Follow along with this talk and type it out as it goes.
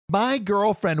My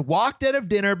girlfriend walked out of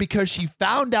dinner because she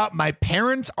found out my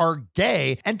parents are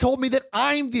gay and told me that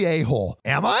I'm the a-hole.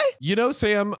 Am I? You know,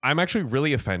 Sam, I'm actually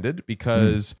really offended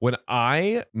because when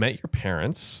I met your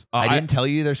parents, I didn't tell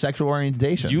you their sexual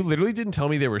orientation. You literally didn't tell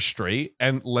me they were straight.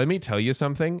 And let me tell you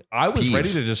something. I was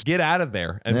ready to just get out of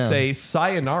there and say,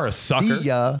 sayonara, sucker. See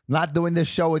ya. Not doing this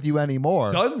show with you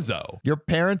anymore. Dunzo. Your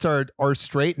parents are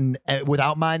straight and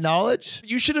without my knowledge?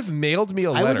 You should have mailed me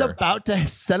a letter. I was about to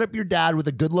set up your dad with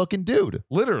a good-looking dude.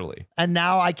 Literally. And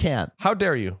now I can't. How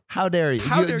dare you? How dare you?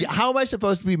 How am I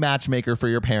supposed to be matchmaker for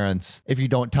your parents if you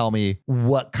don't tell me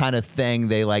what kind of thing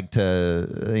they like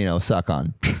to, suck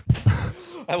on?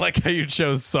 I like how you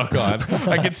chose suck on.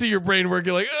 I can see your brain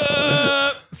working like,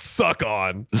 suck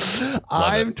on.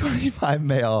 I'm 25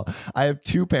 male. I have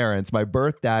two parents, my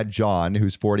birth dad, John,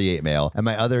 who's 48 male, and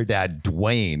my other dad,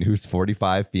 Dwayne, who's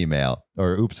 45 female.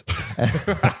 Or oops.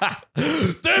 Damn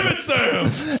it,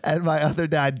 Sam. And my other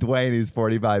dad, Dwayne, who's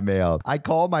 45 male. I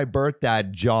call my birth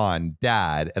dad, John,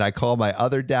 dad, and I call my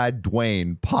other dad,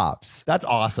 Dwayne, pops. That's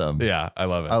awesome. Yeah, I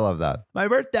love it. I love that. My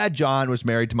birth dad, John, was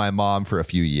married to my mom for a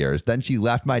few years. Then she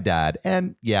left my dad,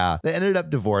 and yeah, they ended up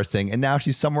divorcing, and now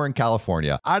she's somewhere in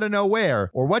California. I don't know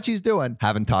where or what she's doing.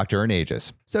 Haven't talked to her in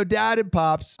ages. So dad and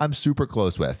pops, I'm super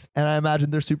close with, and I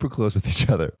imagine they're super close with each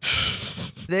other.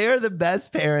 They are the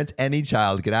best parents any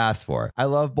child could ask for. I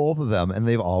love both of them, and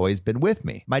they've always been with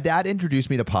me. My dad introduced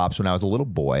me to Pops when I was a little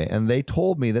boy, and they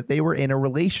told me that they were in a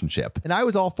relationship. And I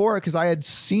was all for it because I had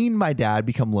seen my dad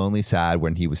become lonely sad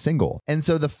when he was single. And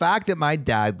so the fact that my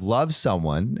dad loves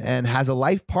someone and has a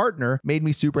life partner made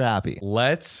me super happy.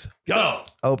 Let's go.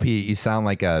 OP, you sound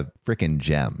like a freaking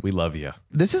gem. We love you.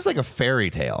 This is like a fairy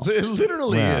tale. It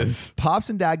literally is. Pops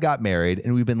and dad got married,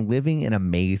 and we've been living an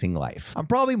amazing life. I'm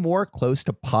probably more close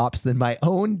to Pops than my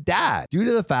own dad due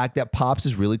to the fact that Pops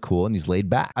is really cool and he's laid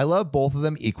back. I love both of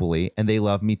them equally, and they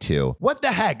love me too. What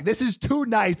the heck? This is too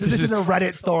nice. This isn't a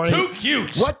Reddit story. Too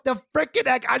cute. What the freaking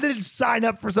heck? I didn't sign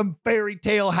up for some fairy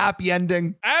tale happy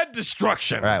ending. Add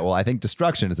destruction. All right, well, I think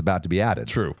destruction is about to be added.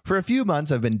 True. For a few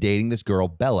months, I've been dating this girl,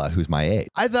 Bella, who's my age.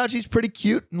 I thought she's pretty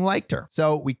cute and liked her.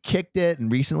 So we kicked it,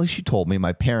 and recently she told me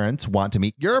my parents want to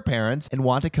meet your parents and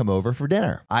want to come over for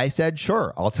dinner. I said,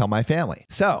 sure, I'll tell my family.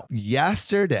 So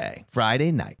yesterday,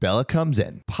 Friday night, Bella comes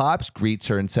in. Pops greets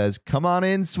her and says, come on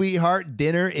in, sweetheart.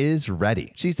 Dinner is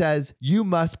ready. She says, you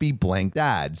must be blank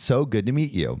dad. So good to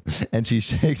meet you. And she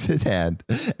shakes his hand,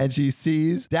 and she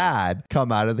sees dad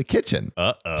come out of the kitchen.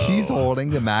 Uh-oh. He's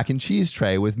holding the mac and cheese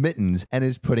tray with mittens and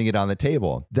is putting it on the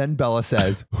table. Then Bella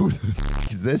says, who the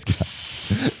f- is this guy?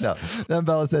 No. Then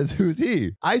Bella says, who's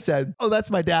he? I said, oh, that's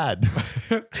my dad.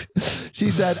 She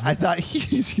said, I thought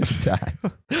he's your dad.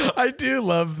 I do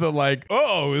love the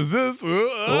is this?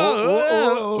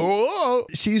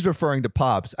 She's referring to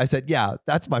Pops. I said, yeah,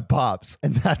 that's my Pops.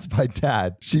 And that's my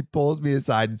dad. She pulls me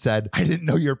aside and said, I didn't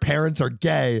know your parents are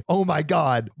gay. Oh my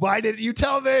God. Why didn't you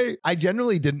tell me? I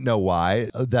generally didn't know why,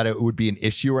 that it would be an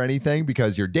issue or anything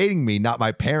because you're dating me, not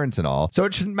my parents and all. So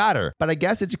it shouldn't matter. But I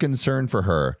guess it's a concern for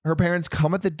her. Her parents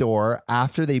come at the door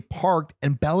after they parked,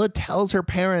 and Bella tells her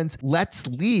parents, let's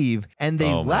leave. And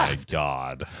they left. Oh my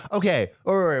God. Okay.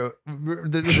 Or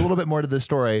there's a little bit more to this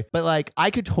story, but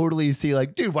I could totally see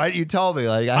dude, why didn't you tell me?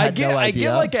 I had no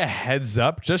idea. I get a heads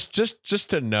up just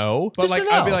to know. But just to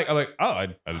know. I'd be like, oh,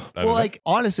 I well,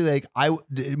 honestly, I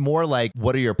more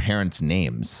what are your parents'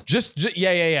 names? Just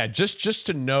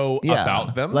to know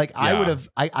about them.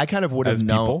 I kind of would have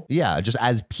known. People? Yeah, just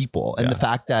as people. And the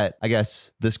fact that I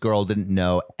guess this girl didn't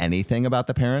know anything about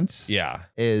the parents. Yeah.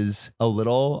 Is a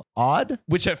little odd.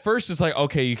 Which at first is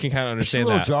okay, you can kind of understand it's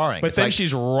a little jarring. But then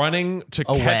she's running to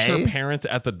catch her parents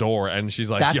at the door, and she's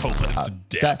like, yo, let's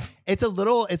dip.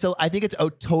 I think it's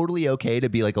totally okay to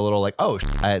be a little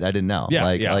I didn't know.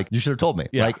 Yeah, you should have told me.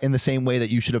 Yeah. In the same way that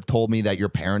you should have told me that your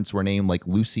parents were named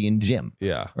Lucy and Jim.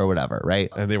 Yeah. Or whatever, right?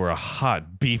 And they were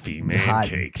hot, beefy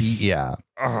pancakes. Yeah.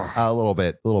 A little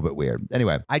bit weird.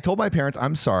 Anyway, I told my parents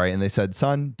I'm sorry, and they said,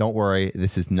 son, don't worry,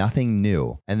 this is nothing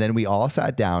new. And then we all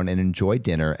sat down and enjoyed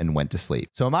dinner and went to sleep.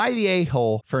 So am I the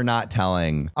a-hole for not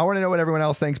telling? I want to know what everyone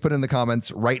else thinks. Put it in the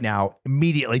comments right now.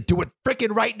 Immediately. Do it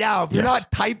freaking right now. If you're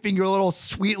not typing your little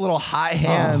sweet little high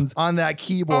hands on that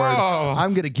keyboard,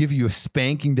 I'm going to give you a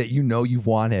spanking that you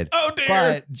wanted. Oh, dear.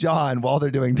 But John, while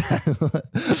they're doing that,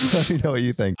 let me know what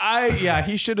you think.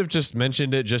 He should have just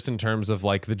mentioned it just in terms of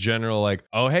the general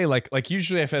oh, hey,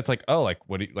 usually if it's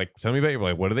what do you tell me about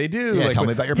your what do they do? Yeah, tell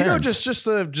me about your parents. Just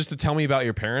to tell me about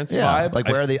your parents vibe.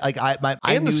 Where are they?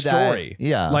 I knew the story. That,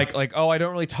 yeah. I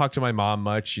don't really talk to my mom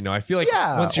much. I feel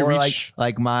once you reach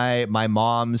my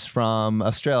mom's from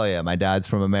Australia, my dad's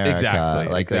from America. America.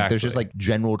 Exactly. Like there's just like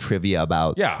general trivia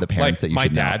about the parents that you my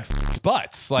should know. dad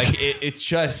butts. Like it's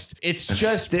just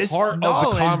This part of the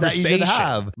knowledge conversation. that you should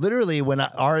have. Literally, when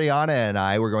Ariana and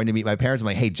I were going to meet my parents, I'm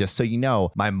like, hey, just so you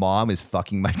know, my mom is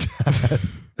fucking my dad.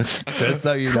 Just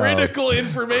so you know. Critical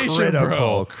information,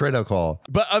 bro. Critical.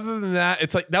 But other than that,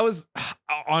 it's like that was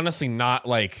honestly not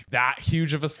like that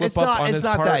huge of a slip up on his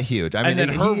part. It's not that huge. I mean, and then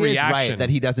her he reaction, is right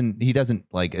that he doesn't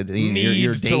like you're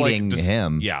to, like, dating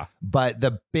him. Yeah. But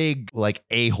the big like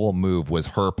a-hole move was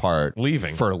her part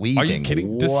leaving. Are you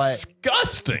kidding?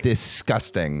 Disgusting.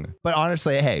 But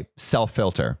honestly, hey,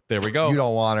 self-filter. There we go. You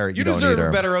don't want her. You don't deserve need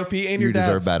her. better, OP, and your dad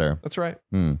deserve better. That's right.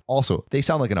 Also, they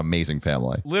sound like an amazing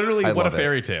family. Literally, what a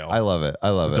fairy tale. I love it.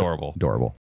 Adorable.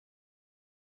 Adorable.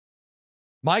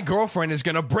 My girlfriend is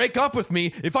going to break up with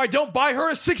me if I don't buy her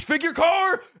a 6-figure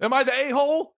car. Am I the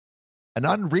a-hole? An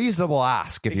unreasonable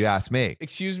ask, if you ask me.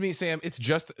 Excuse me, Sam. It's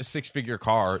just a 6-figure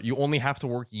car. You only have to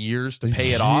work years to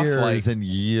pay it off. Years and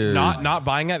years. Not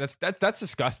buying that. That's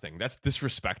disgusting. That's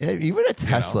disrespectful. Yeah, even a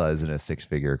Tesla isn't a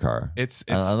 6-figure car. It's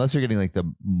unless you're getting like the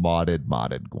modded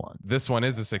one. This one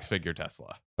is a 6-figure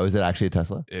Tesla. Oh, is it actually a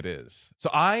Tesla? It is. So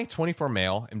I, 24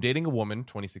 male, am dating a woman,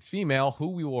 26 female,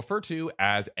 who we will refer to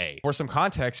as A. For some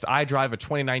context, I drive a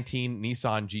 2019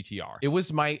 Nissan GTR. It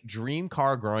was my dream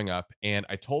car growing up, and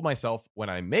I told myself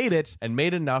when I made it and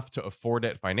made enough to afford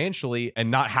it financially and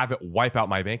not have it wipe out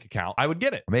my bank account, I would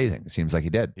get it. Amazing. Seems like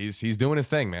he did. He's doing his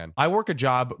thing, man. I work a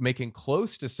job making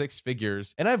close to 6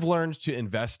 figures, and I've learned to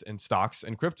invest in stocks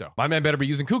and crypto. My man better be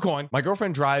using KuCoin. My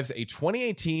girlfriend drives a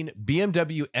 2018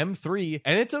 BMW M3,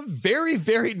 and it's a very,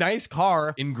 very nice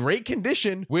car in great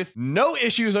condition with no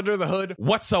issues under the hood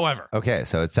whatsoever. Okay,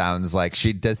 so it sounds like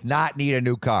she does not need a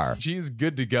new car. She's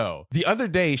good to go. The other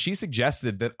day, she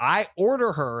suggested that I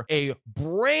order her a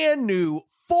brand new,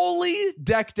 fully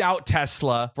decked out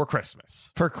Tesla for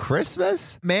Christmas. For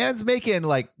Christmas? Man's making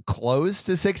like close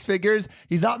to 6 figures.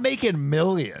 He's not making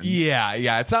millions.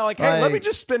 Yeah. It's not like, hey, let me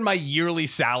just spend my yearly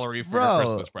salary for a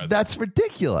Christmas present. That's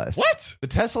ridiculous. What? The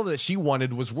Tesla that she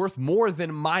wanted was worth more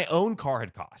than my own car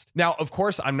had cost. Now, of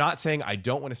course, I'm not saying I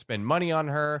don't want to spend money on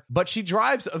her, but she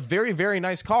drives a very, very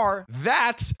nice car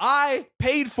that I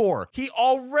paid for. He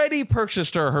already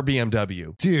purchased her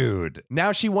BMW. Dude.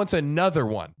 Now she wants another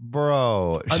one.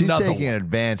 Bro, she's taking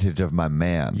advantage of my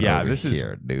man. Yeah, this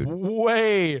is dude.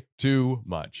 Way too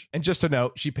much. And just to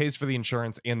note, she pays for the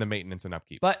insurance and the maintenance and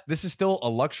upkeep. But this is still a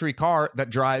luxury car that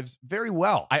drives very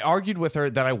well. I argued with her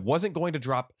that I wasn't going to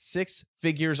drop 6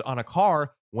 figures on a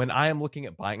car when I am looking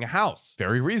at buying a house.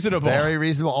 Very reasonable. Very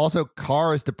reasonable. Also,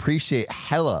 cars depreciate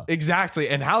hella. Exactly.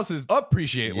 And houses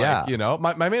appreciate, yeah.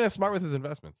 My man is smart with his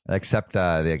investments. Except,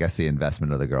 I guess, the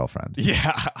investment of the girlfriend.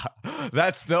 Yeah.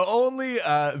 That's the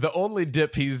only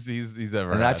dip he's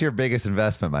ever And that's had. your biggest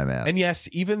investment, my man. And yes,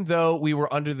 even though we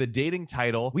were under the dating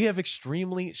title, we have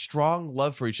extremely strong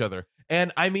love for each other.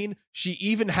 And I mean, she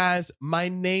even has my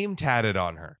name tatted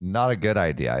on her. Not a good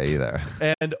idea either.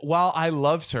 And while I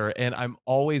loved her and I'm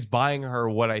always buying her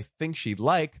what I think she'd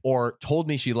like or told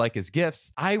me she'd like as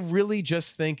gifts, I really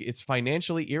just think it's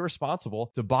financially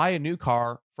irresponsible to buy a new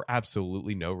car for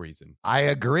absolutely no reason. I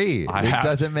agree. It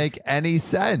doesn't make any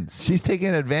sense. She's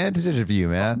taking advantage of you,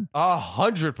 man.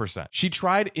 100%. She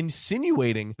tried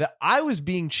insinuating that I was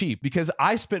being cheap because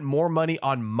I spent more money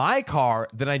on my car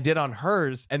than I did on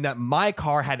hers and that my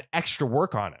car had extra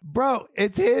work on it. Bro,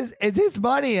 it's his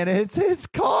money and it's his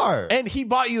car. And he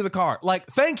bought you the car. Like,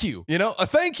 thank you. You know, a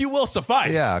thank you will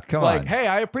suffice. Yeah, come on. Like, hey,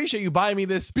 I appreciate you buying me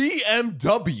this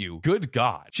BMW. Good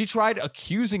God. She tried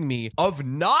accusing me of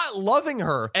not loving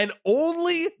her and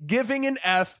only giving an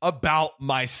F about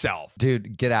myself.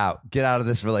 Dude, get out. Get out of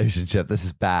this relationship. This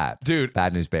is bad. Dude.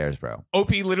 Bad news bears, bro.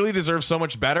 OP literally deserves so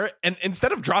much better. And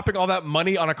instead of dropping all that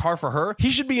money on a car for her,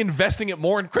 he should be investing it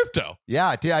more in crypto.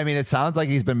 Yeah, dude. I mean, it sounds like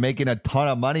he's been making a ton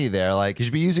of money there. Like, he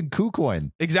should be using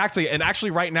KuCoin. Exactly. And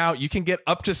actually right now, you can get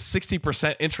up to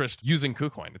 60% interest using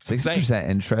KuCoin. It's 60% insane.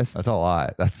 interest? That's a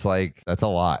lot. That's a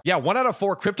lot. Yeah, 1 out of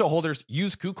 4 crypto holders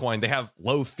use KuCoin. They have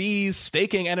low fees,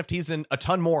 staking, NFTs, and a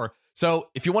ton more. So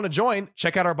if you want to join,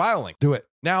 check out our bio link. Do it.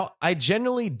 Now, I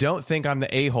genuinely don't think I'm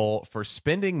the a-hole for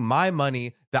spending my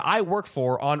money that I work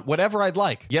for on whatever I'd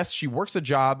like. Yes, she works a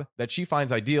job that she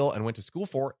finds ideal and went to school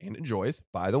for and enjoys,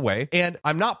 by the way. And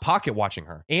I'm not pocket watching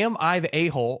her. Am I the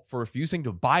a-hole for refusing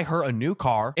to buy her a new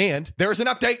car? And there's an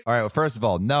update. All right, well, first of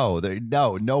all, no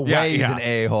way he's an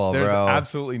a-hole, There's bro.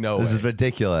 absolutely no way. This is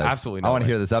ridiculous. Absolutely no I want to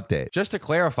way. hear this update. Just to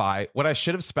clarify, what I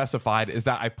should have specified is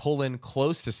that I pull in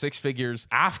close to 6 figures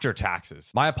after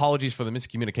taxes. My apologies for the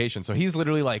miscommunication. So he's literally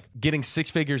literally like getting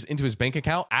 6 figures into his bank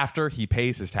account after he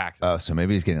pays his taxes. Oh, so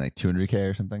maybe he's getting like 200K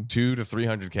or something? 200 to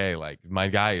 300K. Like my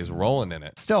guy is rolling in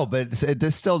it. Still, but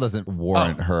it still doesn't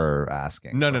warrant her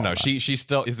asking. No. She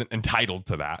still isn't entitled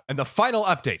to that. And the final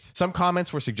update. Some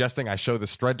comments were suggesting I show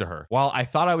this thread to her. While I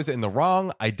thought I was in the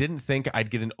wrong, I didn't think I'd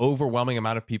get an overwhelming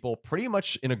amount of people pretty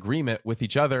much in agreement with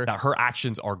each other that her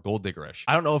actions are gold diggerish.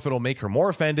 I don't know if it'll make her more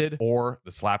offended or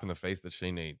the slap in the face that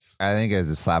she needs. I think it's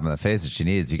a slap in the face that she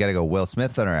needs. You got to go Will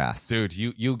Smith on her ass. Dude,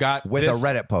 you got with this. a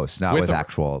Reddit post, not with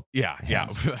actual. Yeah.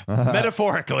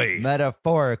 Metaphorically.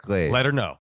 Metaphorically. Let her know.